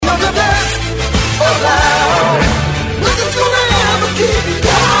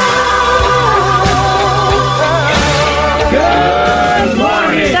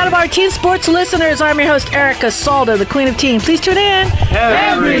sports listeners. I'm your host, Erica Salda, the Queen of Teen. Please tune in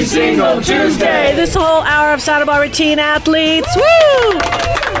every single Tuesday. This whole hour of Santa Barbara teen athletes. Woo!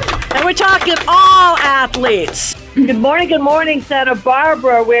 And we're talking all athletes. Good morning, Santa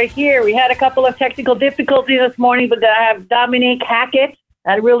Barbara. We're here. We had a couple of technical difficulties this morning, but I have Dominique Hackett.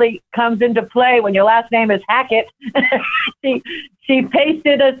 That really comes into play when your last name is Hackett. She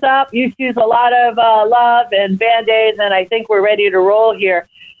pasted us up. You used a lot of love and Band-Aids, and I think we're ready to roll here.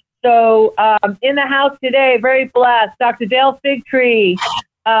 So in the house today, very blessed, Dr. Dale Figtree,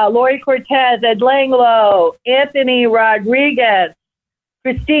 Lori Cortez, Ed Langlow, Anthony Rodriguez,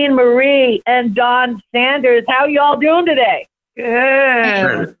 Christine Marie, and Don Sanders. How are you all doing today?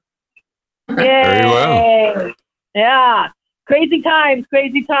 Good. Yay. Very well. Yeah. Crazy times.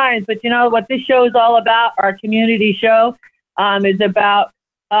 But you know what this show is all about, our community show, is about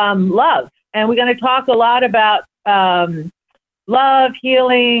love. And we're going to talk a lot about love,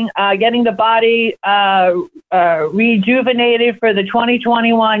 healing, getting the body rejuvenated for the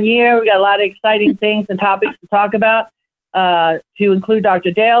 2021 year. We got a lot of exciting things and topics to talk about, to include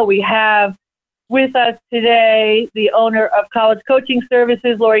Dr. Dale. We have with us today the owner of College Coaching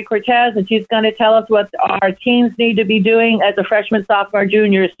Services, Lori Cortez, and she's going to tell us what our teams need to be doing as a freshman, sophomore,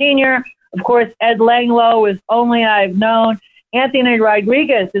 junior, senior. Of course, Ed Langlow is only I've known. Anthony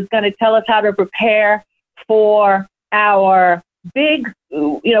Rodriguez is going to tell us how to prepare for our big,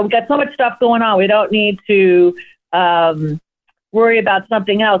 we've got so much stuff going on. We don't need to worry about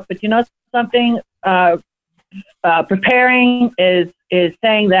something else. But something, preparing is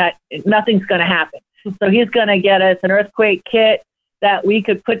saying that nothing's going to happen. So he's going to get us an earthquake kit that we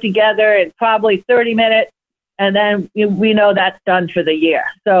could put together in probably 30 minutes, and then we know that's done for the year.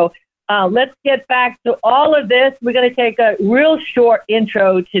 So let's get back to all of this. We're going to take a real short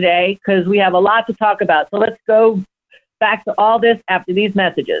intro today because we have a lot to talk about. So let's go back to all this after these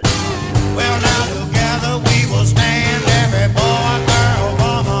messages. Well, now together we will stand, every boy, girl,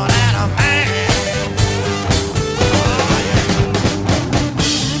 woman, and a man.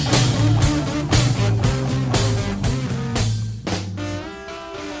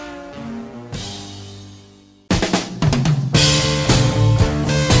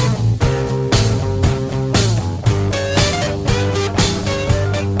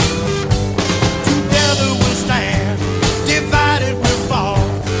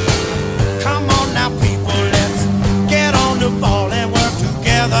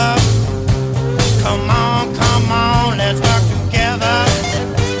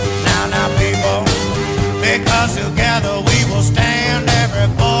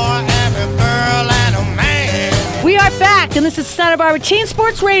 And this is Santa Barbara Teen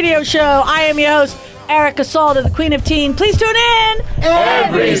Sports Radio Show. I am your host, Erica Salda, the Queen of Teen. Please tune in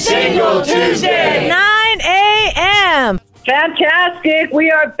every single Tuesday, 9 a.m. Fantastic. We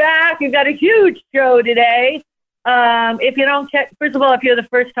are back. We've got a huge show today. If you don't first of all, if you're the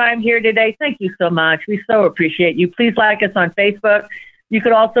first time here today, thank you so much. We so appreciate you. Please like us on Facebook. You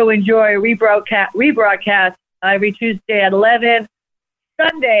could also enjoy rebroadcast every Tuesday at 11,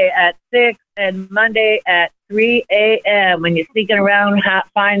 Sunday at 6, and Monday at 3 a.m. when you're sneaking around,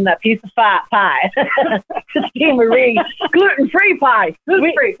 find that piece of pie. Christine Marie, gluten-free pie.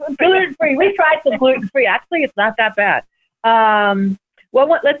 Gluten-free. We tried some gluten-free. Actually, it's not that bad.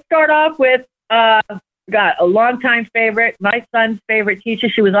 Let's start off with got a longtime favorite, my son's favorite teacher.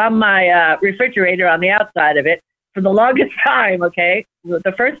 She was on my refrigerator on the outside of it for the longest time, okay?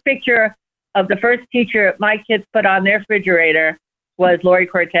 The first picture of the first teacher my kids put on their refrigerator was Lori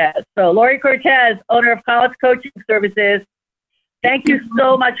Cortez. So Lori Cortez, owner of College Coaching Services, thank you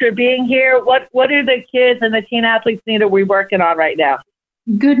so much for being here. What do the kids and the teen athletes need that we're working on right now?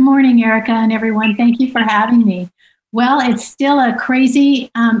 Good morning, Erica and everyone. Thank you for having me. Well, it's still a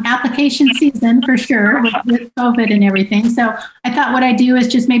crazy application season for sure with COVID and everything. So I thought what I'd do is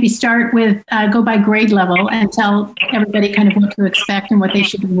just maybe start with go by grade level and tell everybody kind of what to expect and what they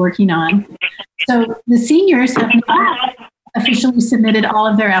should be working on. So the seniors have not officially submitted all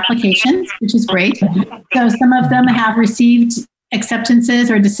of their applications, which is great. So some of them have received acceptances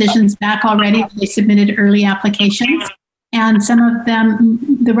or decisions back already. They submitted early applications. And some of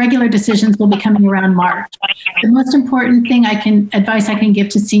them, the regular decisions will be coming around March. The most important advice I can give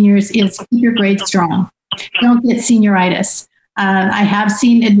to seniors is keep your grades strong. Don't get senioritis. I have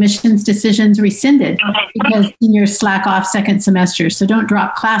seen admissions decisions rescinded because seniors slack off second semester. So don't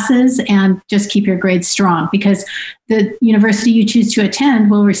drop classes and just keep your grades strong because the university you choose to attend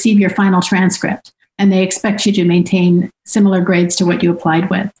will receive your final transcript and they expect you to maintain similar grades to what you applied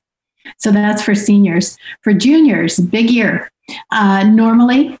with. So that's for seniors. For juniors, big year.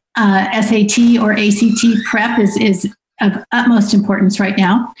 Normally, SAT or ACT prep is of utmost importance right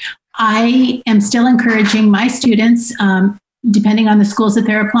now. I am still encouraging my students, depending on the schools that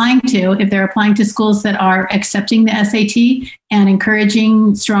they're applying to, if they're applying to schools that are accepting the SAT and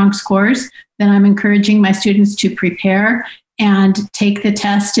encouraging strong scores, then I'm encouraging my students to prepare and take the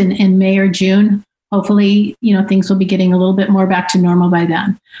test in May or June. Hopefully, things will be getting a little bit more back to normal by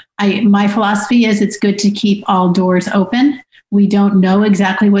then. My philosophy is it's good to keep all doors open. We don't know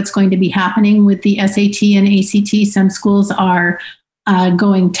exactly what's going to be happening with the SAT and ACT. Some schools are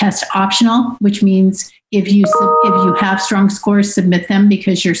going test optional, which means if you have strong scores, submit them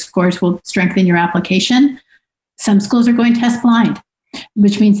because your scores will strengthen your application. Some schools are going test blind,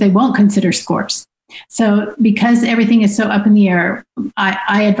 which means they won't consider scores. So because everything is so up in the air,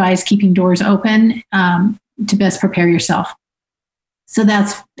 I advise keeping doors open to best prepare yourself.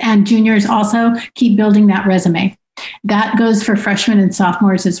 And juniors also keep building that resume. That goes for freshmen and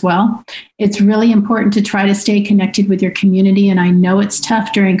sophomores as well. It's really important to try to stay connected with your community. And I know it's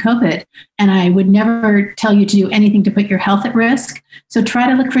tough during COVID, and I would never tell you to do anything to put your health at risk. So try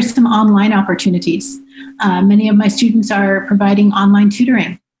to look for some online opportunities. Many of my students are providing online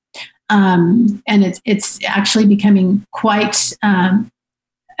tutoring. And it's actually becoming quite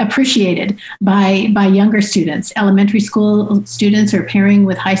appreciated by younger students. Elementary school students are pairing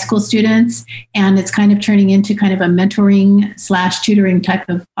with high school students, and it's kind of turning into kind of a mentoring/tutoring type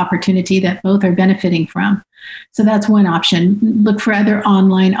of opportunity that both are benefiting from. So that's one option. Look for other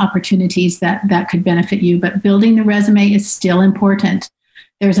online opportunities that could benefit you, but building the resume is still important.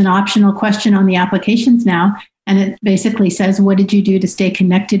 There's an optional question on the applications now, and it basically says, what did you do to stay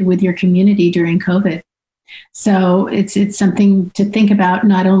connected with your community during COVID? So it's something to think about,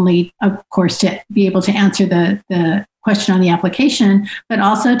 not only, of course, to be able to answer the question on the application, but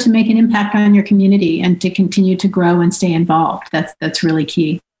also to make an impact on your community and to continue to grow and stay involved. That's really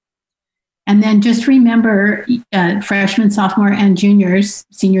key. And then just remember, freshmen, sophomore, and juniors,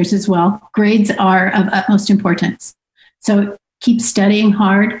 seniors as well, grades are of utmost importance. So keep studying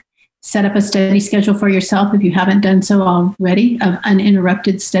hard. Set up a study schedule for yourself if you haven't done so already, of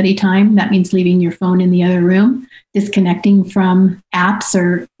uninterrupted study time. That means leaving your phone in the other room, disconnecting from apps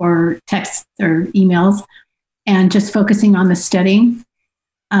or texts or emails, and just focusing on the studying.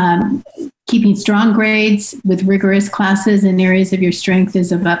 Keeping strong grades with rigorous classes in areas of your strength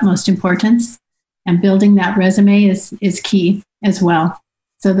is of utmost importance. And building that resume is key as well.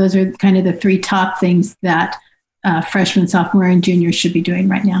 So those are kind of the three top things that freshmen, sophomore, and juniors should be doing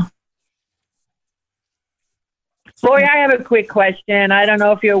right now. Lori, I have a quick question. I don't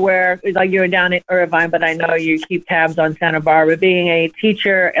know if you're aware, like you're down in Irvine, but I know you keep tabs on Santa Barbara. Being a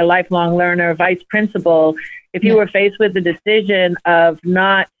teacher, a lifelong learner, vice principal, if you were faced with the decision of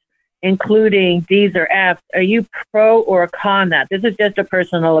not including D's or F's, are you pro or con that? This is just a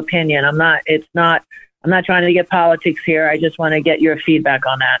personal opinion. I'm not trying to get politics here. I just want to get your feedback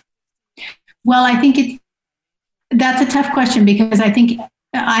on that. Well, I think that's a tough question, because I think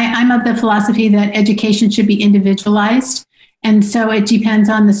I'm of the philosophy that education should be individualized. And so it depends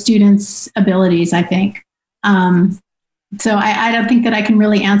on the student's abilities, I think. So I don't think that I can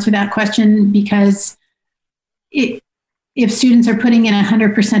really answer that question, because if students are putting in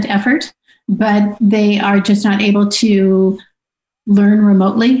 100% effort, but they are just not able to learn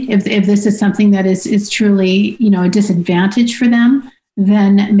remotely, if this is something that is truly, a disadvantage for them,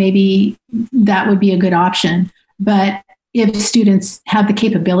 then maybe that would be a good option. But if students have the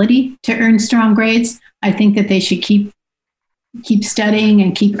capability to earn strong grades, I think that they should keep studying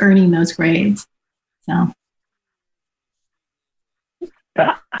and keep earning those grades. So.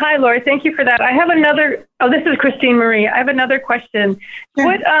 Hi, Lori. Thank you for that. I have another. Oh, this is Christine Marie. I have another question.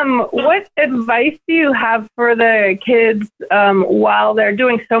 Sure. What advice do you have for the kids while they're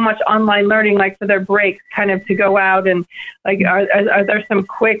doing so much online learning, like for their breaks, kind of to go out and like, are there some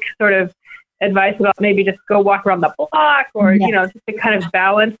quick sort of advice about maybe just go walk around the block, or just to kind of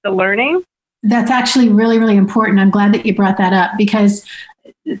balance the learning? That's actually really, really important. I'm glad that you brought that up, because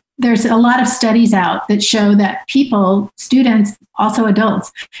there's a lot of studies out that show that students, also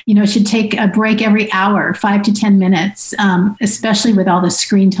adults, should take a break every hour, 5 to 10 minutes, especially with all the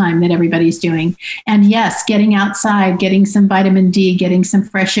screen time that everybody's doing. And yes, getting outside, getting some vitamin D, getting some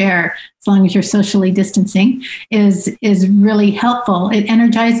fresh air, as long as you're socially distancing, is really helpful. It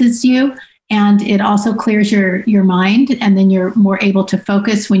energizes you, and it also clears your mind, and then you're more able to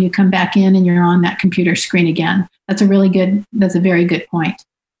focus when you come back in and you're on that computer screen again. That's a very good point.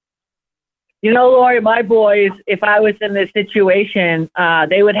 Lori, my boys, if I was in this situation,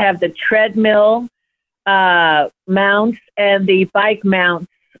 they would have the treadmill mounts and the bike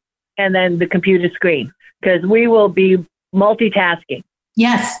mounts, and then the computer screen, because we will be multitasking.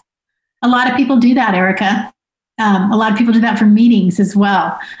 Yes. A lot of people do that, Erica. A lot of people do that for meetings as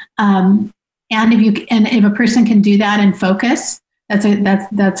well. And if a person can do that and focus,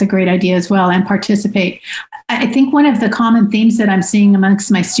 that's a great idea as well, and participate. I think one of the common themes that I'm seeing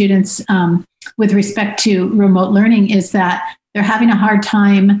amongst my students with respect to remote learning is that they're having a hard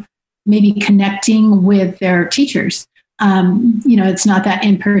time maybe connecting with their teachers. It's not that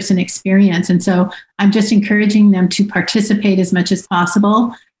in-person experience. And so I'm just encouraging them to participate as much as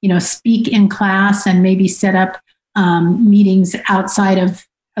possible, speak in class and maybe set up meetings outside of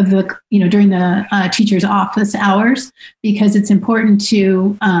the, during the teacher's office hours, because it's important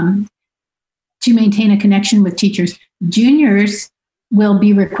to maintain a connection with teachers. Juniors will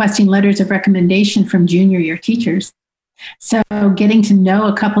be requesting letters of recommendation from junior year teachers. So getting to know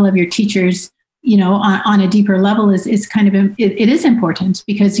a couple of your teachers, on a deeper level is kind of, it is important,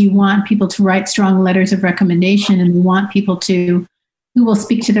 because you want people to write strong letters of recommendation, and you want people who will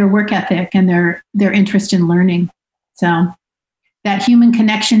speak to their work ethic and their interest in learning. So that human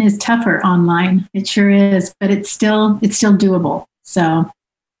connection is tougher online. It sure is, but it's still doable. So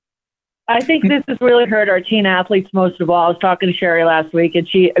I think this has really hurt our teen athletes most of all. I was talking to Sherry last week, and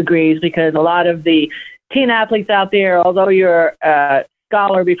she agrees, because a lot of the teen athletes out there, although you're a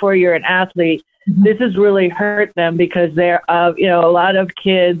scholar before you're an athlete, this has really hurt them, because they're, a lot of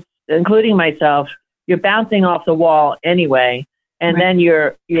kids, including myself, you're bouncing off the wall anyway, and then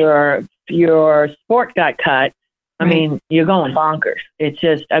your sport got cut. I mean, you're going bonkers. It's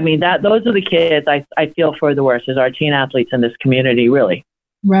just, those are the kids I feel for the worst, is our teen athletes in this community, really.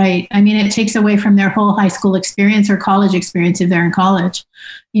 Right. It takes away from their whole high school experience or college experience if they're in college.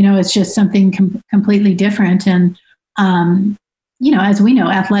 It's just something completely different. And, as we know,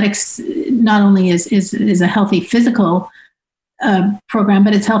 athletics not only is a healthy physical program,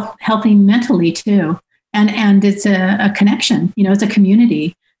 but it's healthy mentally too. And it's a connection, it's a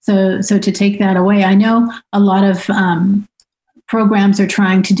community. So to take that away, I know a lot of programs are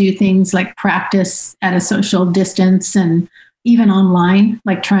trying to do things like practice at a social distance, and even online,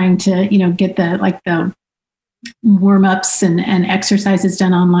 like trying to, get the warm-ups and exercises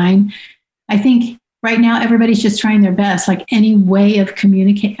done online. I think right now everybody's just trying their best. Like any way of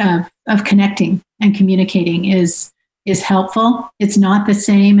connecting and communicating is helpful. It's not the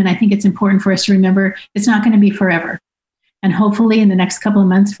same. And I think it's important for us to remember it's not going to be forever. And hopefully in the next couple of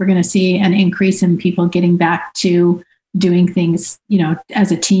months, we're going to see an increase in people getting back to doing things,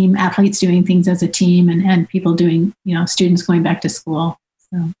 as a team, athletes doing things as a team, and people doing, students going back to school.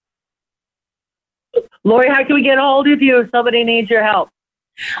 So, Lori, how can we get a hold of you if somebody needs your help?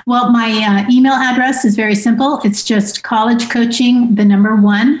 Well, my email address is very simple. It's just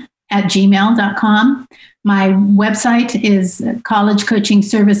collegecoaching1@gmail.com. My website is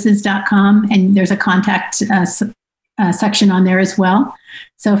collegecoachingservices.com, and there's a contact section on there as well.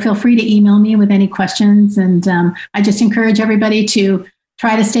 So feel free to email me with any questions. And I just encourage everybody to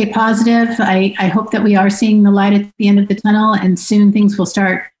try to stay positive. I hope that we are seeing the light at the end of the tunnel, and soon things will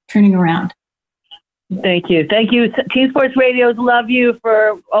start turning around. Thank you. Thank you. Teen Sports Radios love you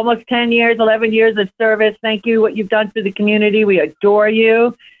for almost 10 years, 11 years of service. Thank you, what you've done for the community. We adore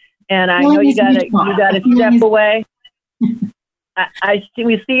you. And I know you got to step away.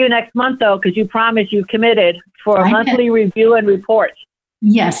 We see you next month, though, because you promised, you committed for a monthly review and report.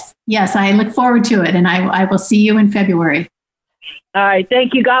 Yes. I look forward to it, and I will see you in February. All right.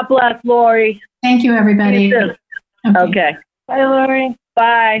 Thank you. God bless, Lori. Thank you, everybody. Okay. Bye, Lori.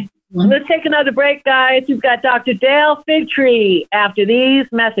 Bye. Let's take another break, guys. We've got Dr. Dale Figtree after these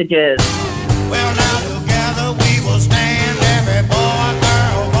messages. Well, now together we will stand, every boy,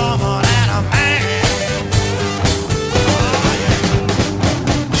 girl, woman, and a man.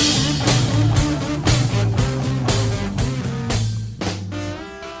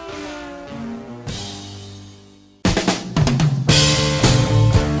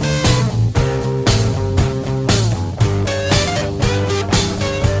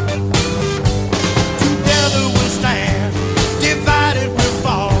 Together we'll stand, divided we'll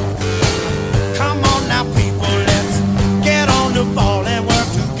fall. Come on now, people, let's get on the ball and work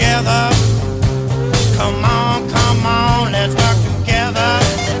together. Come on, let's work together.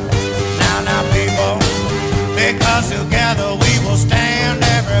 Now, people, because together we will stand,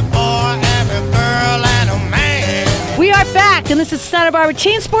 every boy, every girl, and a man. We are back, and this is Santa Barbara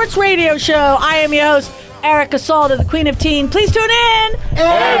Teen Sports Radio Show. I am your host, Erica Salda, the Queen of Teen. Please tune in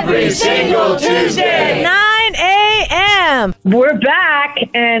Every single Tuesday. 9 a.m. We're back,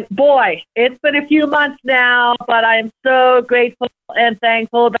 and boy, it's been a few months now, but I am so grateful and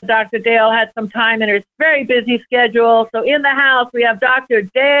thankful that Dr. Dale had some time in her very busy schedule. So in the house, we have Dr.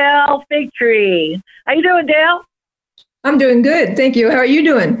 Dale Figtree. How you doing, Dale? I'm doing good. Thank you. How are you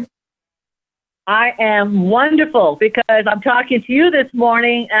doing? I am wonderful because I'm talking to you this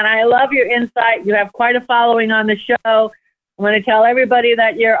morning, and I love your insight. You have quite a following on the show. I'm going to tell everybody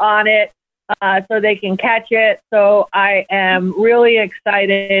that you're on it so they can catch it. So I am really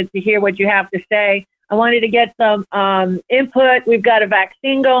excited to hear what you have to say. I wanted to get some input. We've got a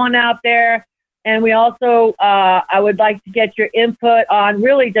vaccine going out there, and we also, I would like to get your input on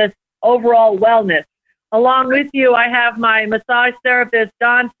really just overall wellness. Along with you, I have my massage therapist,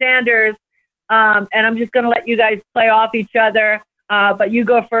 Don Sanders, and I'm just going to let you guys play off each other. But you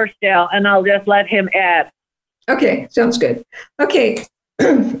go first, Dale, and I'll just let him add. Okay, sounds good. Okay,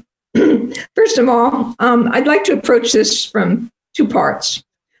 first of all, I'd like to approach this from two parts.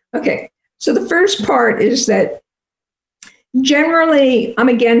 Okay, so the first part is that generally I'm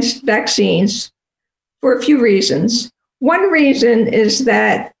against vaccines for a few reasons. One reason is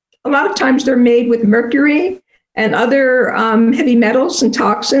that a lot of times they're made with mercury and other heavy metals and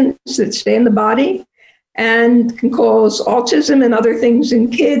toxins that stay in the body and can cause autism and other things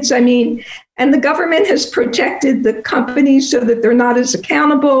in kids. I mean, and the government has protected the companies so that they're not as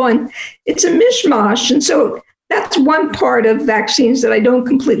accountable, and it's a mishmash. And so that's one part of vaccines that I don't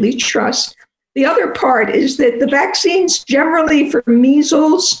completely trust. The other part is that the vaccines generally for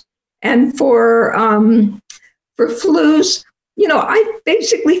measles and for flus, you know, I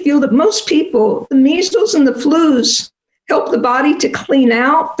basically feel that most people, the measles and the flus, help the body to clean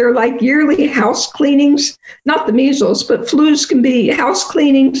out. They're like yearly house cleanings, not the measles, but flus can be house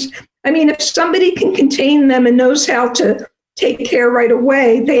cleanings. I mean, if somebody can contain them and knows how to take care right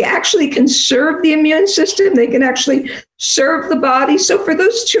away, they actually can serve the immune system. They can actually serve the body. So for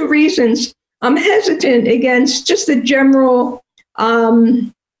those two reasons, I'm hesitant against just the general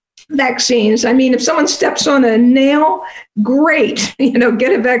vaccines. I mean, if someone steps on a nail, great, you know,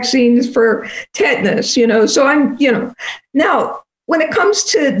 get a vaccine for tetanus, you know. So I'm, you know, now when it comes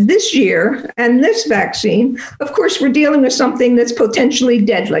to this year and this vaccine, of course, we're dealing with something that's potentially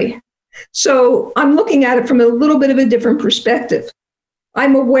deadly. So I'm looking at it from a little bit of a different perspective.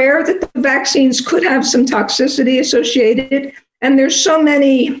 I'm aware that the vaccines could have some toxicity associated, and there's so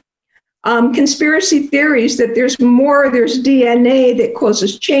many conspiracy theories that there's DNA that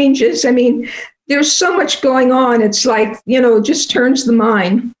causes changes. I mean, there's so much going on. It's like, you know, just turns the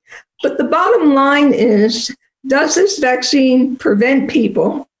mind. But the bottom line is, does this vaccine prevent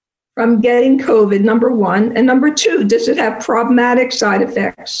people from getting COVID, number one? And number two, does it have problematic side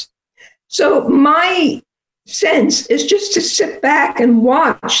effects? So my sense is just to sit back and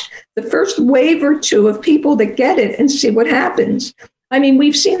watch the first wave or two of people that get it and see what happens. I mean,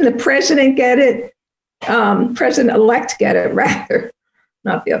 we've seen the president get it, president-elect get it, rather,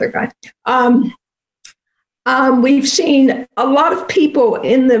 not the other guy. We've seen a lot of people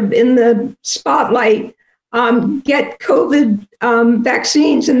in the spotlight get COVID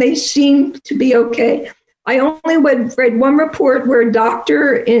vaccines, and they seem to be okay. I only read one report where a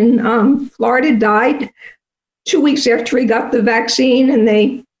doctor in Florida died 2 weeks after he got the vaccine, and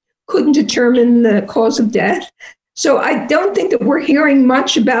they couldn't determine the cause of death. So I don't think that we're hearing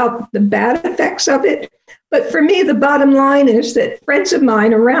much about the bad effects of it. But for me, the bottom line is that friends of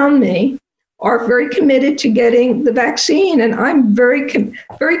mine around me are very committed to getting the vaccine. And I'm very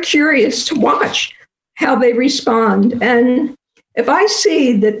curious to watch how they respond. And if I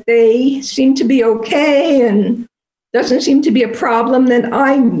see that they seem to be okay and doesn't seem to be a problem, then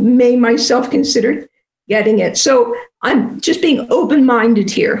I may myself consider getting it. So I'm just being open-minded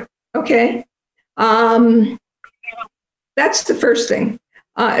here, okay? That's the first thing.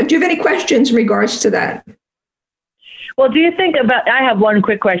 Do you have any questions in regards to that? Well, do you think about, I have one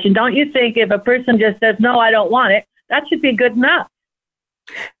quick question. Don't you think if a person just says, no, I don't want it, that should be good enough?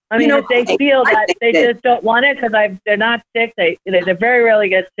 I mean, if they feel that they just don't want it because they're not sick, they very rarely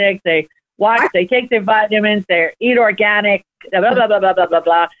get sick, they take their vitamins, they eat organic, blah, blah, blah, blah, blah, blah,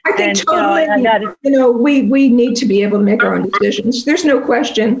 blah. I think we need to be able to make our own decisions. There's no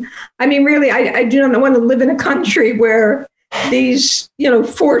question. I mean, really, I do not want to live in a country where these,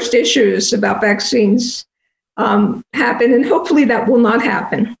 forced issues about vaccines happen, and hopefully that will not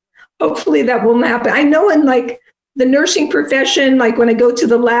happen. Hopefully that will not happen. I know in the nursing profession, like when I go to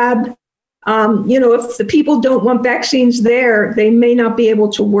the lab, if the people don't want vaccines there, they may not be able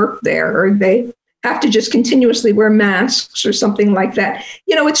to work there, or they have to just continuously wear masks or something like that.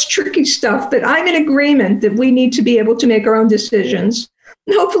 It's tricky stuff, but I'm in agreement that we need to be able to make our own decisions.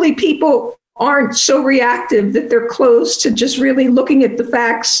 And hopefully people aren't so reactive that they're closed to just really looking at the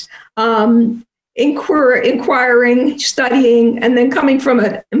facts, inquiring, studying, and then coming from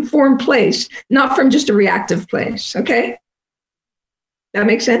an informed place, not from just a reactive place. Okay? That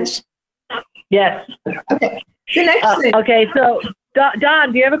makes sense? Yes. Okay. The next thing. Okay, so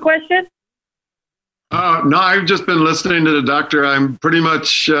Don, do you have a question? No, I've just been listening to the doctor. I'm pretty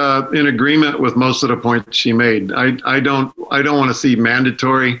much in agreement with most of the points she made. I don't want to see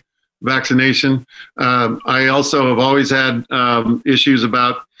mandatory vaccination. I also have always had issues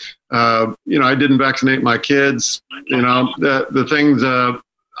about, I didn't vaccinate my kids. The things.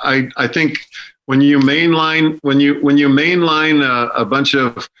 I think when you mainline a bunch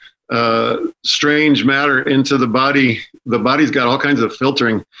of strange matter into the body's got all kinds of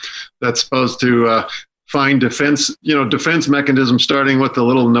filtering that's supposed to find defense mechanisms, starting with the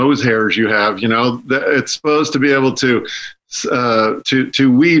little nose hairs you have. It's supposed to be able to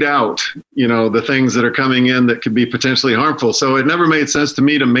weed out, the things that are coming in that could be potentially harmful. So it never made sense to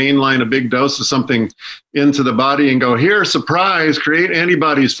me to mainline a big dose of something into the body and go, here, surprise, create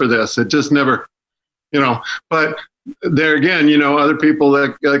antibodies for this. It just never, but there again, other people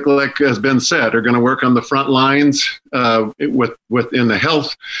that, like has been said, are going to work on the front lines within the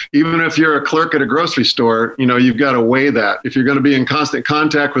health. Even if you're a clerk at a grocery store, you've got to weigh that. If you're going to be in constant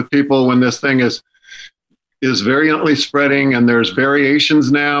contact with people when this thing is variantly spreading, and there's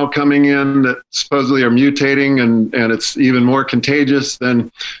variations now coming in that supposedly are mutating, and it's even more contagious,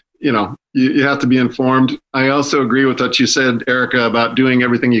 then you have to be informed. I also agree with what you said, Erica, about doing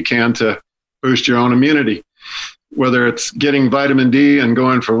everything you can to boost your own immunity, whether it's getting vitamin D and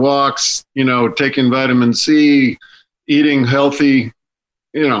going for walks, taking vitamin C, eating healthy,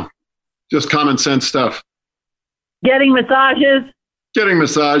 just common sense stuff. Getting massages. Getting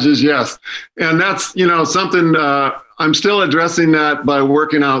massages, yes. And that's, something I'm still addressing that by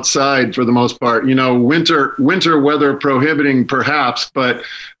working outside for the most part. Winter weather prohibiting perhaps, but,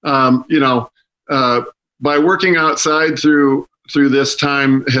 by working outside through this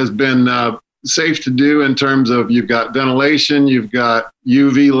time has been safe to do in terms of you've got ventilation, you've got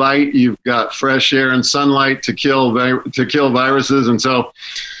UV light, you've got fresh air and sunlight to kill viruses. And so,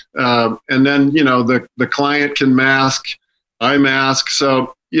 and then, the client can mask, I mask.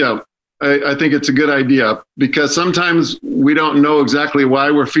 So yeah, I think it's a good idea, because sometimes we don't know exactly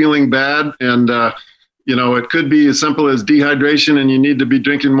why we're feeling bad. And, it could be as simple as dehydration and you need to be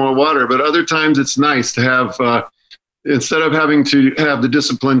drinking more water. But other times it's nice to have, instead of having to have the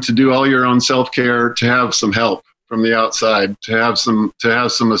discipline to do all your own self-care, to have some help from the outside, to have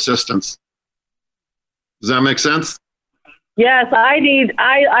some assistance. Does that make sense? Yes,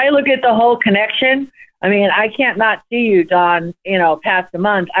 I look at the whole connection. I mean, I can't not see you, Don, past a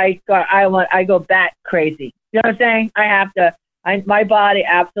month. I go bat crazy. You know what I'm saying? I have to, my body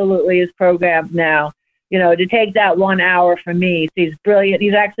absolutely is programmed now, to take that 1 hour from me. He's brilliant.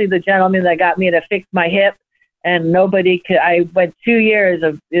 He's actually the gentleman that got me to fix my hip. And nobody could. I went 2 years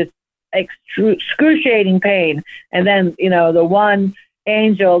of this excruciating pain, and then the one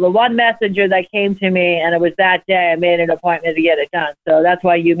angel, the one messenger that came to me, and it was that day I made an appointment to get it done. So that's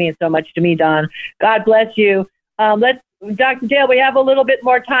why you mean so much to me, Don. God bless you. Dr. Dale, we have a little bit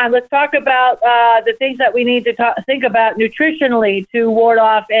more time. Let's talk about the things that we need to think about nutritionally to ward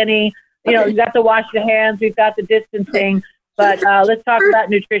off any. We've got to wash your hands, we've got the distancing, but let's talk about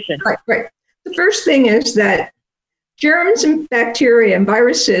nutrition. Right. The first thing is that germs and bacteria and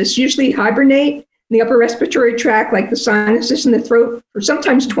viruses usually hibernate in the upper respiratory tract, like the sinuses and the throat, for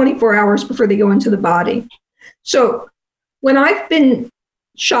sometimes 24 hours before they go into the body. So when I've been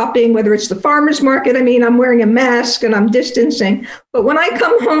shopping, whether it's the farmer's market, I'm wearing a mask and I'm distancing. But when I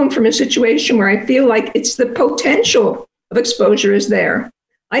come home from a situation where I feel like it's the potential of exposure is there,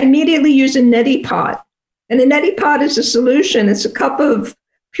 I immediately use a neti pot. And a neti pot is a solution. It's a cup of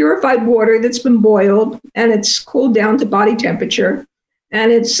purified water that's been boiled and it's cooled down to body temperature.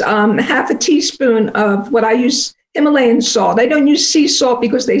 And it's half a teaspoon of what I use, Himalayan salt. I don't use sea salt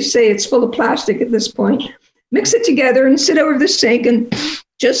because they say it's full of plastic at this point. Mix it together and sit over the sink and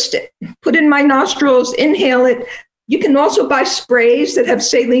just put in my nostrils, inhale it. You can also buy sprays that have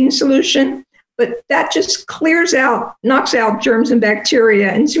saline solution, but that just clears out, knocks out germs and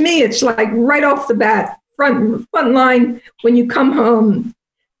bacteria. And to me, it's like right off the bat, front line when you come home.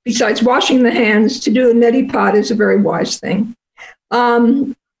 Besides washing the hands, to do a neti pot is a very wise thing.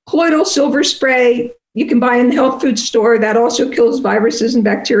 Colloidal silver spray you can buy in the health food store. That also kills viruses and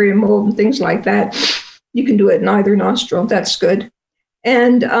bacteria, mold, and things like that. You can do it in either nostril. That's good.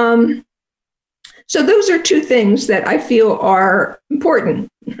 And so those are two things that I feel are important,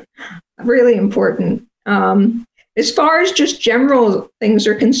 really important. As far as just general things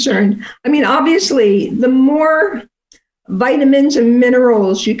are concerned, obviously, the more vitamins and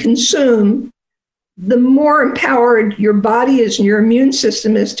minerals you consume, the more empowered your body is and your immune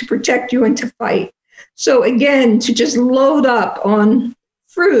system is to protect you and to fight. So again, to just load up on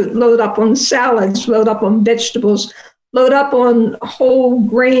fruit, load up on salads, load up on vegetables, load up on whole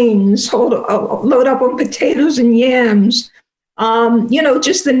grains, load up on potatoes and yams,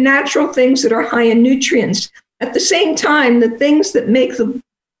 just the natural things that are high in nutrients. At the same time, the things that make the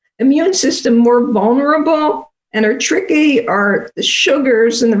immune system more vulnerable and are tricky are the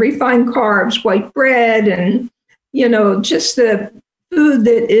sugars and the refined carbs, white bread, and, just the food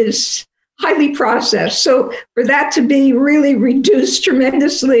that is highly processed. So for that to be really reduced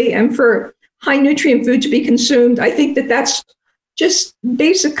tremendously and for high nutrient food to be consumed, I think that that's just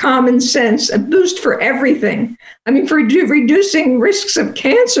basic common sense, a boost for everything. I mean, for reducing risks of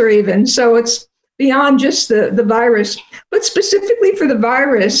cancer even. So it's beyond just the virus. But specifically for the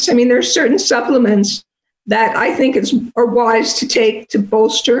virus, I mean, there are certain supplements that I think are wise to take to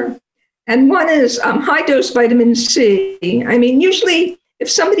bolster. And one is high-dose vitamin C. I mean, usually if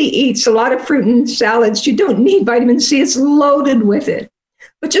somebody eats a lot of fruit and salads, you don't need vitamin C. It's loaded with it.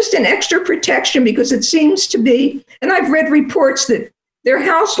 But just an extra protection, because it seems to be, and I've read reports that there are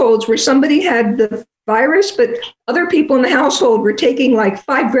households where somebody had the virus, but other people in the household were taking like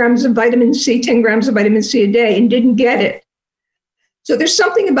 5 grams of vitamin C, 10 grams of vitamin C a day and didn't get it. So there's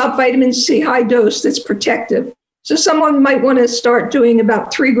something about vitamin C high dose that's protective. So someone might want to start doing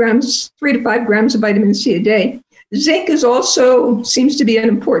about 3 to 5 grams of vitamin C a day. Zinc is also seems to be an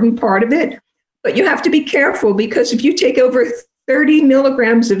important part of it, but you have to be careful, because if you take over 30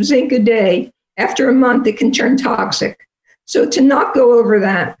 milligrams of zinc a day, after a month, it can turn toxic. So to not go over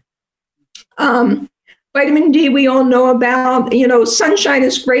that. Vitamin D, we all know about. Sunshine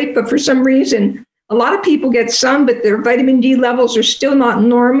is great, but for some reason, a lot of people get sun, but their vitamin D levels are still not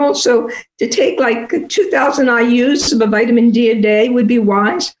normal. So to take like 2,000 IUs of a vitamin D a day would be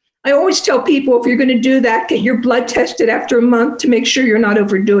wise. I always tell people, if you're going to do that, get your blood tested after a month to make sure you're not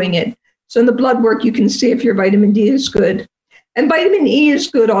overdoing it. So in the blood work, you can see if your vitamin D is good. And vitamin E is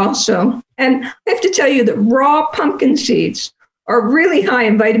good also. And I have to tell you that raw pumpkin seeds are really high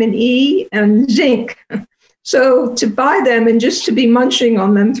in vitamin E and zinc. So to buy them and just to be munching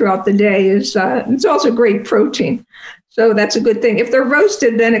on them throughout the day is it's also great protein. So that's a good thing. If they're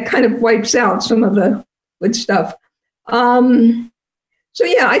roasted, then it kind of wipes out some of the good stuff. So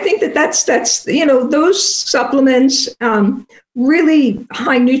yeah, I think that's those supplements, really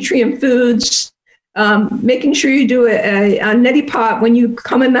high nutrient foods, making sure you do a neti pot when you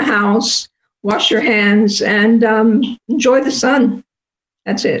come in the house, wash your hands, and enjoy the sun.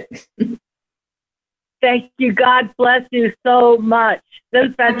 That's it. Thank you. God bless you so much. That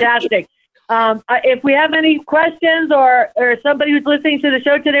was fantastic. If we have any questions or somebody who's listening to the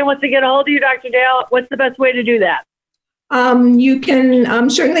show today wants to get a hold of you, Dr. Dale, what's the best way to do that? You can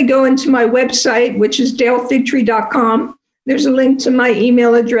certainly go into my website, which is dalefigtree.com. There's a link to my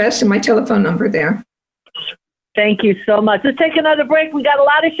email address and my telephone number there. Thank you so much. Let's take another break. We got a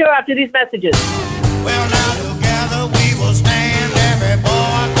lot of show after these messages. Well, now together we will stand, every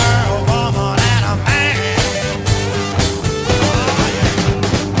boy, girl, woman, and a man.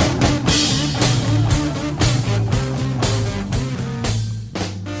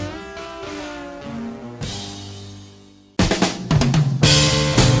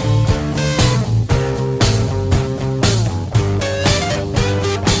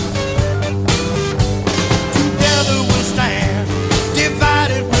 Together we'll stand,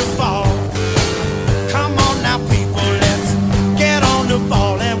 divided we'll fall. Come on now, people, let's get on the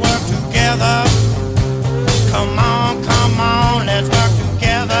ball and work together. Come on, let's work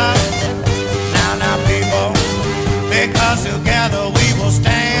together. Now, people, because together we will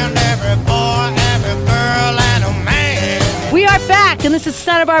stand, every boy, every girl, and a man. We are back, and this is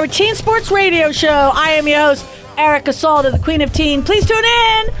Santa Barbara Teen Sports Radio Show. I am your host, Erica Salda, the Queen of Teen. Please tune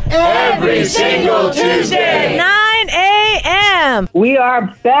in Every single Tuesday. 9 a.m. We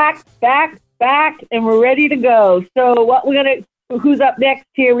are back, and we're ready to go. So who's up next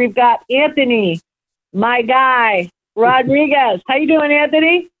here? We've got Anthony, my guy, Rodriguez. How you doing,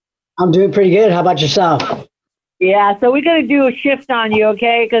 Anthony? I'm doing pretty good. How about yourself? Yeah, so we're going to do a shift on you,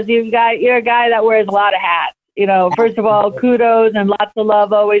 okay? Because you're a guy that wears a lot of hats. First of all, kudos and lots of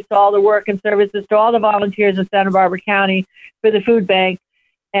love always to all the work and services, to all the volunteers in Santa Barbara County for the food bank.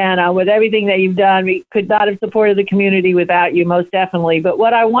 And with everything that you've done, we could not have supported the community without you, most definitely. But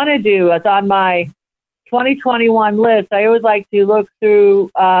what I want to do is on my 2021 list, I always like to look through,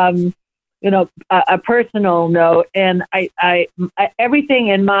 a personal note. And I everything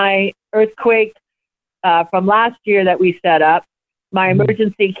in my earthquake from last year that we set up, my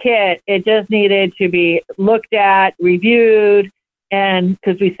emergency kit, it just needed to be looked at, reviewed, and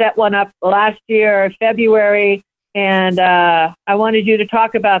because we set one up last year, February, and I wanted you to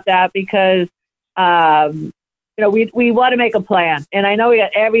talk about that because we want to make a plan. And I know we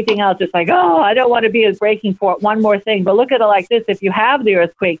got everything else. It's like, I don't want to be a breaking point. One more thing. But look at it like this. If you have the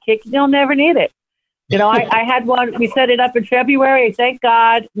earthquake kit, you'll never need it. I had one. We set it up in February. Thank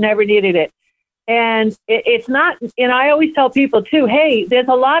God, never needed it. And it's not, and I always tell people too, hey, there's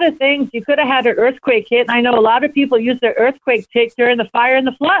a lot of things you could have had an earthquake kit. And I know a lot of people use their earthquake kit during the fire and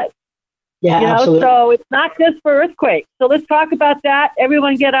the flood. Yeah, absolutely. So it's not just for earthquakes. So let's talk about that.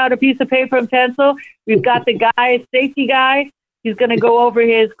 Everyone get out a piece of paper and pencil. We've got the guy, safety guy. He's going to go over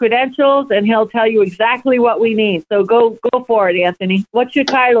his credentials and he'll tell you exactly what we need. So go for it, Anthony. What's your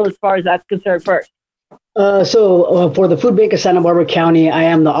title as far as that's concerned first? So for the Food Bank of Santa Barbara County, I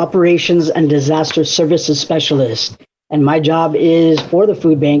am the Operations and Disaster Services Specialist. And my job is for the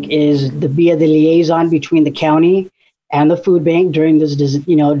food bank is to be the liaison between the county and the food bank during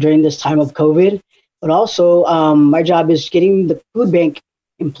this time of COVID. But also my job is getting the food bank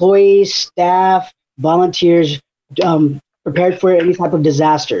employees, staff, volunteers prepared for any type of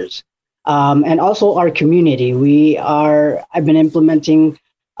disasters. And also our community. I've been implementing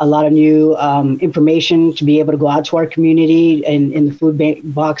a lot of new information to be able to go out to our community and in the food bank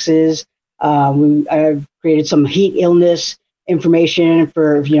boxes. I've created some heat illness information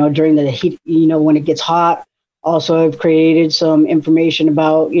for, during the heat, when it gets hot. Also, I've created some information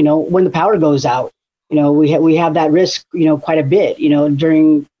about, when the power goes out. We have that risk, quite a bit,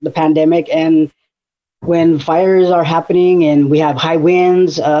 during the pandemic. And when fires are happening and we have high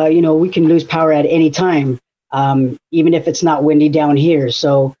winds, we can lose power at any time. Even if it's not windy down here.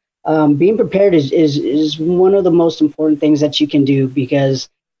 So being prepared is one of the most important things that you can do, because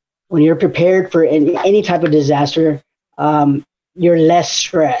when you're prepared for any type of disaster, you're less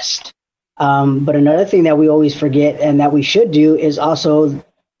stressed. But another thing that we always forget and that we should do is also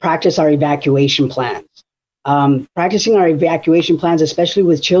practice our evacuation plans. Practicing our evacuation plans, especially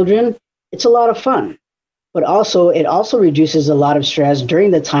with children, it's a lot of fun. But also, it also reduces a lot of stress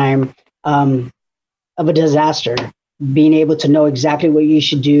during the time of a disaster, being able to know exactly what you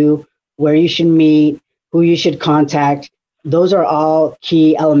should do, where you should meet, who you should contact. Those are all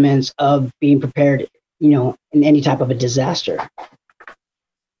key elements of being prepared, in any type of a disaster.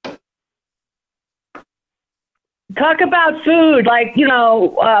 Talk about food, like,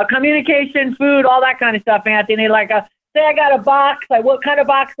 communication, food, all that kind of stuff, Anthony. Like, say I got a box. Like, what kind of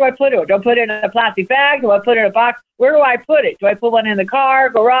box do I put it in? Do I put it in a plastic bag? Do I put it in a box? Where do I put it? Do I put one in the car,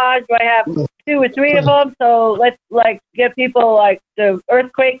 garage? Do I have 2 or 3 of them? So let's, get people, the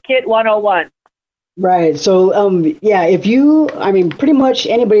Earthquake Kit 101. Right. So, pretty much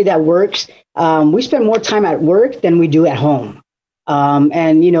anybody that works, we spend more time at work than we do at home.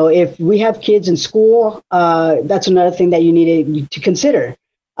 And if we have kids in school, that's another thing that you need to consider,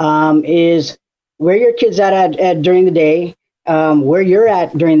 is where your kids at during the day, where you're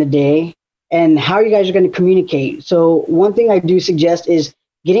at during the day, and how you guys are going to communicate. So one thing I do suggest is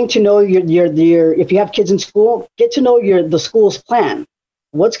getting to know your if you have kids in school, get to know the school's plan.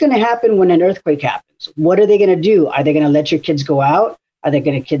 What's going to happen when an earthquake happens? What are they going to do? Are they going to let your kids go out? Are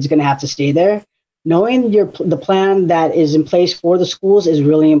kids going to have to stay there? Knowing the plan that is in place for the schools is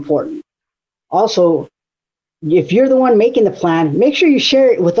really important. Also, if you're the one making the plan, make sure you share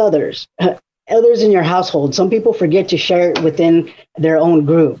it with others in your household. Some people forget to share it within their own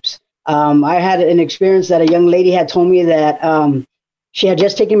groups. I had an experience that a young lady had told me that she had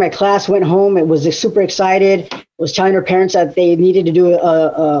just taken my class, went home, and was super excited, was telling her parents that they needed to do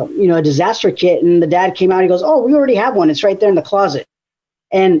a disaster kit. And the dad came out and he goes, "Oh, we already have one. It's right there in the closet."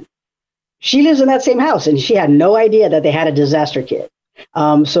 And she lives in that same house, and she had no idea that they had a disaster kit.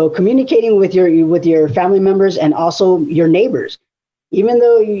 So communicating with your family members and also your neighbors, even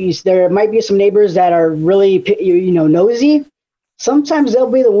though there might be some neighbors that are really nosy, sometimes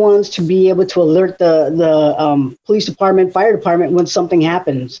they'll be the ones to be able to alert the police department, fire department when something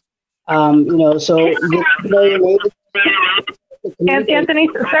happens. So your neighbors. Anthony,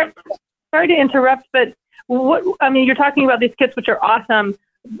 sorry to interrupt, but you're talking about these kits, which are awesome.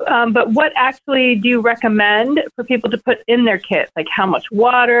 But what actually do you recommend for people to put in their kit? Like how much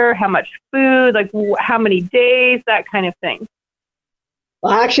water, how much food, like how many days, that kind of thing?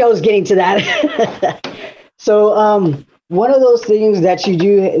 Well, actually, I was getting to that. So one of those things that you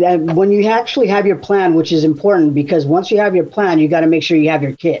do when you actually have your plan, which is important, because once you have your plan, you got to make sure you have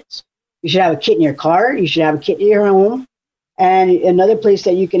your kits. You should have a kit in your car. You should have a kit in your home. And another place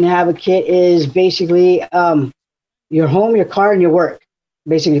that you can have a kit is basically your home, your car, and your work.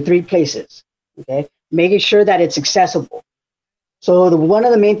 Basically 3 places, okay? Making sure that it's accessible. So one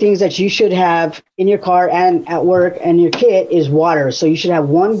of the main things that you should have in your car and at work and your kit is water. So you should have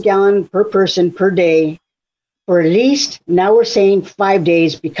 1 gallon per person per day for at least, now we're saying 5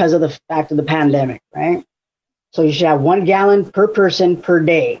 days because of the fact of the pandemic, right? So you should have 1 gallon per person per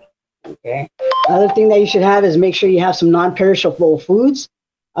day. Okay. Another thing that you should have is make sure you have some non-perishable foods.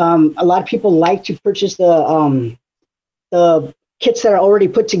 A lot of people like to purchase the kits that are already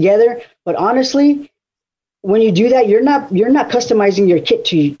put together, but honestly, when you do that, you're not customizing your kit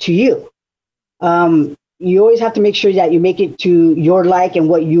to you. You always have to make sure that you make it to your like and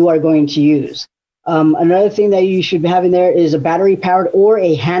what you are going to use. Another thing that you should have in there is a battery powered or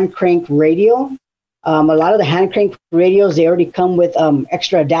a hand crank radio. A lot of the hand crank radios, they already come with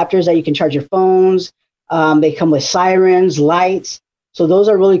extra adapters that you can charge your phones. They come with sirens, lights. So those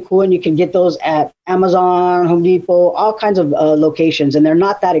are really cool, and you can get those at Amazon, Home Depot, all kinds of locations, and they're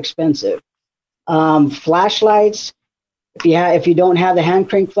not that expensive. Flashlights, if you don't have the hand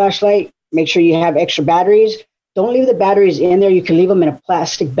crank flashlight, make sure you have extra batteries. Don't leave the batteries in there. You can leave them in a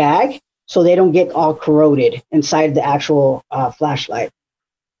plastic bag so they don't get all corroded inside the actual flashlight.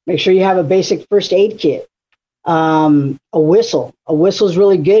 Make sure you have a basic first aid kit. A whistle. A whistle is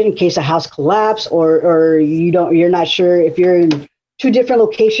really good in case a house collapse or you're not sure if you're in 2 different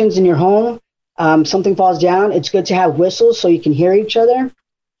locations in your home. Something falls down. It's good to have whistles so you can hear each other.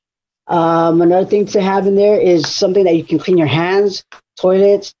 Another thing to have in there is something that you can clean your hands,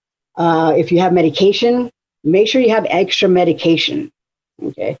 toilets. If you have medication, make sure you have extra medication.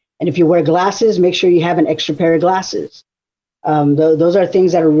 Okay. And if you wear glasses, make sure you have an extra pair of glasses. Those are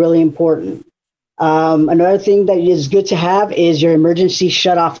things that are really important. Another thing that is good to have is your emergency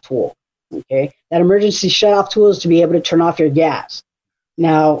shutoff tool. Okay. That emergency shutoff tool is to be able to turn off your gas.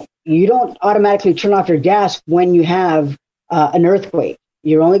 Now, you don't automatically turn off your gas when you have an earthquake.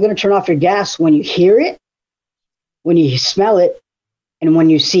 You're only going to turn off your gas when you hear it, when you smell it, and when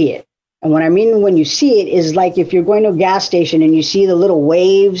you see it. And what I mean when you see it is like if you're going to a gas station and you see the little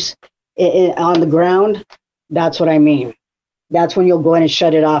waves on the ground, that's what I mean. That's when you'll go in and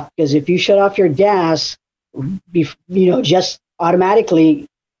shut it off. Because if you shut off your gas, just automatically,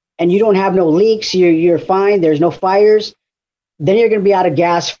 and you don't have no leaks, you're fine, there's no fires, then you're going to be out of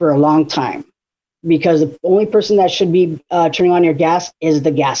gas for a long time. Because the only person that should be turning on your gas is the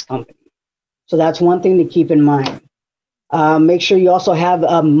gas company. So that's one thing to keep in mind. Make sure you also have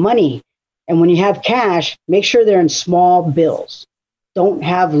money. And when you have cash, make sure they're in small bills. Don't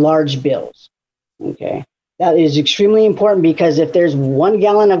have large bills. Okay. That is extremely important because if there's 1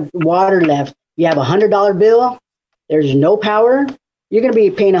 gallon of water left, you have $100 bill, there's no power, you're going to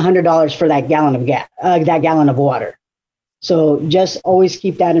be paying $100 for that gallon of that gallon of water. So just always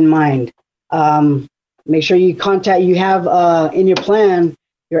keep that in mind. Make sure you have in your plan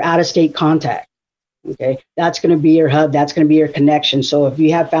your out-of-state contact. Okay, that's going to be your hub. That's going to be your connection. So if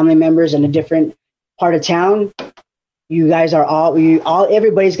you have family members in a different part of town, you guys are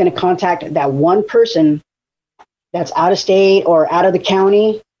everybody's going to contact that one person that's out of state or out of the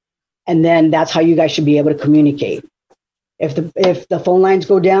county, and then that's how you guys should be able to communicate. If the phone lines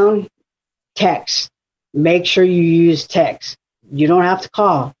go down, text. Make sure you use text. You don't have to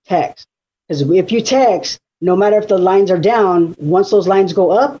call, text. Because if you text, no matter if the lines are down, once those lines go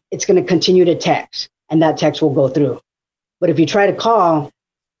up, it's going to continue to text, and that text will go through. But if you try to call,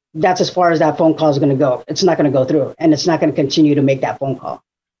 that's as far as that phone call is going to go. It's not going to go through, and it's not going to continue to make that phone call.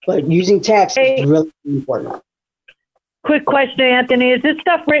 But using text is really important. Quick question, Anthony. Is this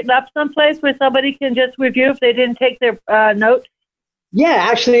stuff written up someplace where somebody can just review if they didn't take their notes? Yeah,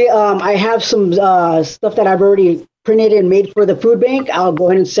 actually, I have some stuff that I've already printed and made for the food bank. I'll go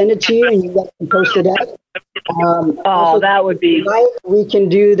ahead and send it to you, and you guys can post it out. That would be. We can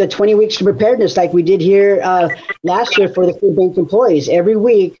do the 20 weeks to preparedness like we did here last year for the food bank employees. Every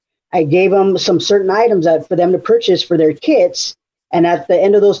week, I gave them some certain items for them to purchase for their kits, and at the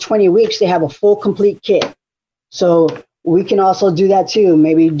end of those 20 weeks, they have a full, complete kit. So we can also do that too.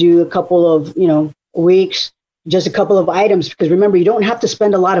 Maybe do a couple of weeks, just a couple of items, because remember, you don't have to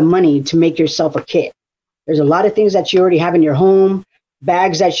spend a lot of money to make yourself a kit. There's a lot of things that you already have in your home,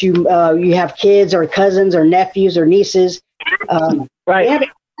 bags that you have kids or cousins or nephews or nieces. Right.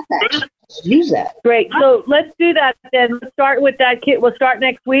 Use that. Great. So let's do that then. Let's start with that kit. We'll start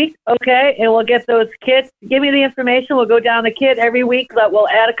next week, okay? And we'll get those kits. Give me the information. We'll go down the kit every week. We'll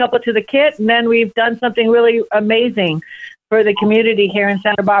add a couple to the kit, and then we've done something really amazing for the community here in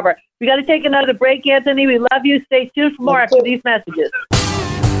Santa Barbara. We got to take another break, Anthony. We love you. Stay tuned for more after these messages.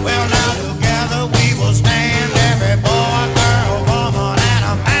 Well, now together we will stand, every boy, girl, woman, and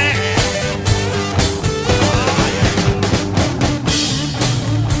a man.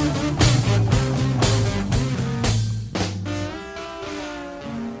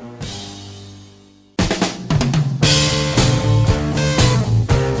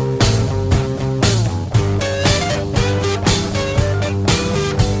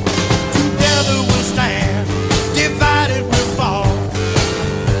 Together we'll stand,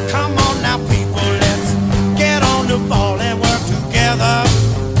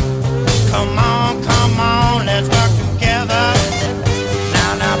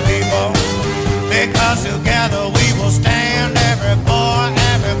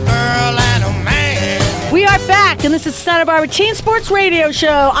 back, and this is Santa Barbara Teen Sports Radio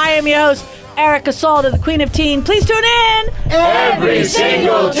Show. I am your host, Erica Salda, the Queen of Teen. Please tune in every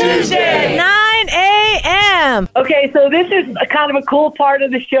single Tuesday, 9 a.m. Okay, so this is a kind of a cool part of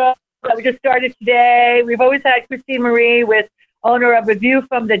the show that we just started today. We've always had Christine Marie with owner of Review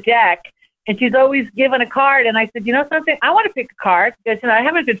from the Deck, and she's always given a card. And I said, you know something? I want to pick a card because I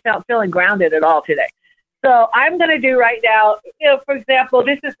haven't been feeling grounded at all today. So I'm going to do right now, for example,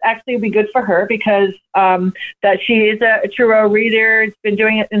 this is actually be good for her because that she is a tarot reader. It's been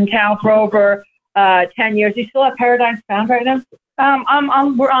doing it in town for over 10 years. You still have Paradise Found right now?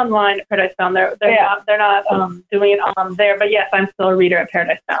 We're online at Paradise Found. They're not doing it on there, but yes, I'm still a reader at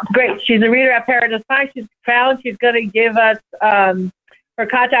Paradise Found. Great. She's a reader at Paradise Found. She's going to give us her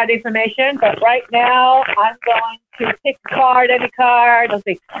contact information, but right now I'm going to pick a card, any card.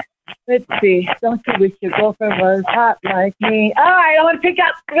 Let's see. Don't you wish your girlfriend was hot like me? All right, I want to pick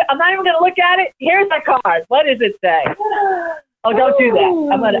out. I'm not even going to look at it. Here's my card. What does it say? Oh, don't do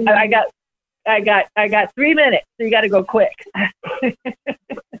that. I got 3 minutes, so you got to go quick.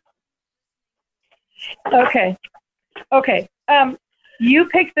 Okay. You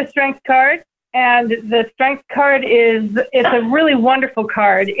picked the Strength card, and the Strength card it's a really wonderful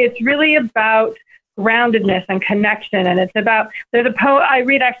card. It's really about groundedness and connection, and it's about there's a poem I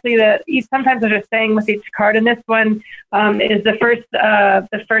read actually that sometimes there's a saying with each card, and this one is the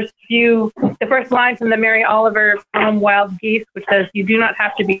first line from the Mary Oliver poem Wild Geese, which says, "You do not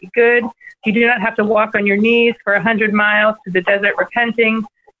have to be good, you do not have to walk on your knees for 100 miles to the desert repenting.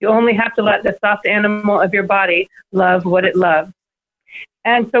 You only have to let the soft animal of your body love what it loves."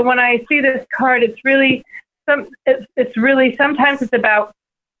 And so when I see this card,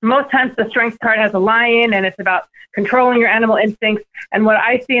 most times the Strength card has a lion, and it's about controlling your animal instincts. And what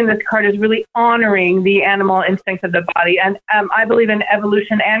I see in this card is really honoring the animal instincts of the body. And I believe in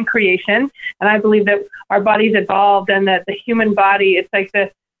evolution and creation, and I believe that our bodies evolved, and that the human body is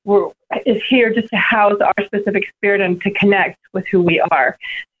is here just to house our specific spirit and to connect with who we are.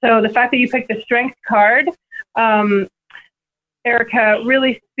 So the fact that you picked the Strength card, Erica,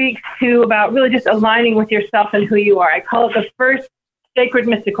 really speaks to about really just aligning with yourself and who you are. I call it the first sacred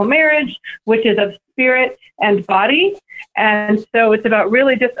mystical marriage, which is of spirit and body. And so it's about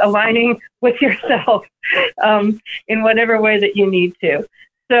really just aligning with yourself in whatever way that you need to.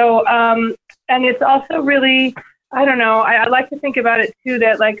 So, and it's also really, I don't know, I like to think about it too,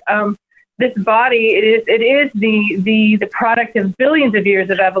 that like this body, it is the product of billions of years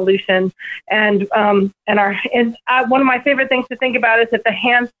of evolution. And one of my favorite things to think about is that the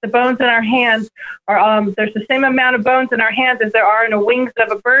bones in our hands are, there's the same amount of bones in our hands as there are in the wings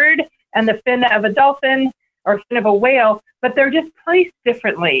of a bird and the fin of a dolphin or fin of a whale, but they're just placed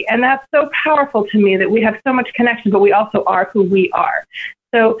differently. And that's so powerful to me that we have so much connection, but we also are who we are.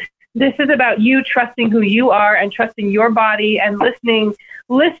 So this is about you trusting who you are and trusting your body and listening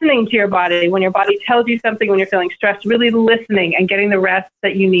to your body. When your body tells you something, when you're feeling stressed, really listening and getting the rest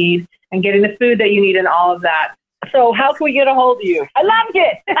that you need and getting the food that you need and all of that. So how can we get a hold of you? I loved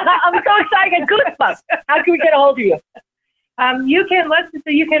it. I'm so excited. Goosebumps. How can we get a hold of you? I'm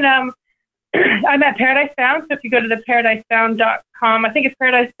at Paradise Found. So if you go to the paradisefound.com, I think it's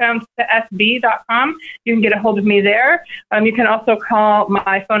paradisefoundsb.com, you can get a hold of me there. You can also call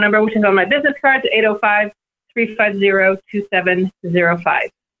my phone number, which is on my business card, 805-350-2705.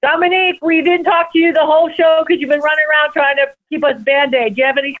 Dominique, we didn't talk to you the whole show because you've been running around trying to keep us Band-Aid. Do you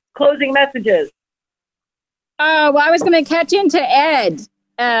have any closing messages? Well, I was going to catch into Ed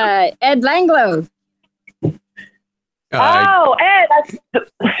Langlo. Oh, Ed,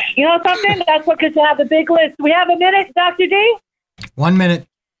 you know something? That's because you have the big list. We have a minute, Dr. D? 1 minute.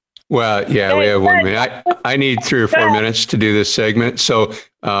 Well, yeah, we have 1 minute. I need 3 or 4 minutes to do this segment. So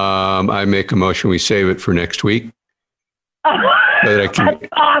I make a motion. We save it for next week. That's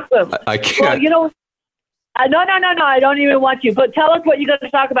awesome. I can't. Well, no, I don't even want you. But tell us what you're going to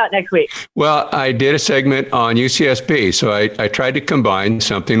talk about next week. Well, I did a segment on UCSB. So I tried to combine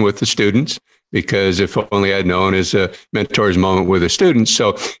something with the students, because if only I'd known as a mentor's moment with the students.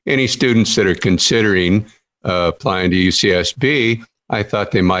 So any students that are considering applying to UCSB, I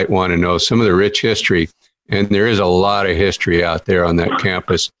thought they might want to know some of the rich history. And there is a lot of history out there on that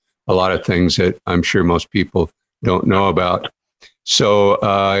campus, a lot of things that I'm sure most people don't know about. So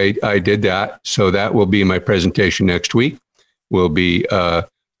I did that. So that will be my presentation next week. Will be a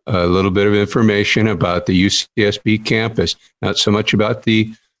little bit of information about the UCSB campus, not so much about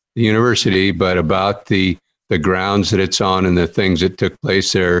the university, but about the grounds that it's on and the things that took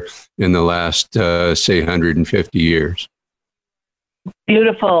place there in the last, say, 150 years.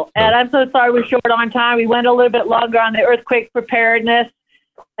 Beautiful. And I'm so sorry we're short on time. We went a little bit longer on the earthquake preparedness,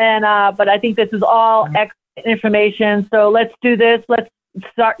 and but I think this is all information. So let's do this. Let's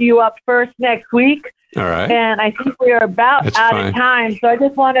start you up first next week. All right. And I think we are about out of time. So I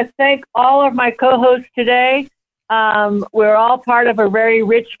just want to thank all of my co-hosts today. We're all part of a very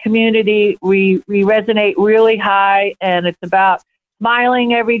rich community. We resonate really high, and it's about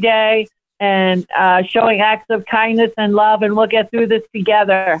smiling every day and showing acts of kindness and love, and we'll get through this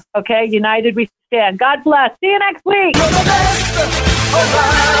together. Okay? United we stand. God bless. See you next week.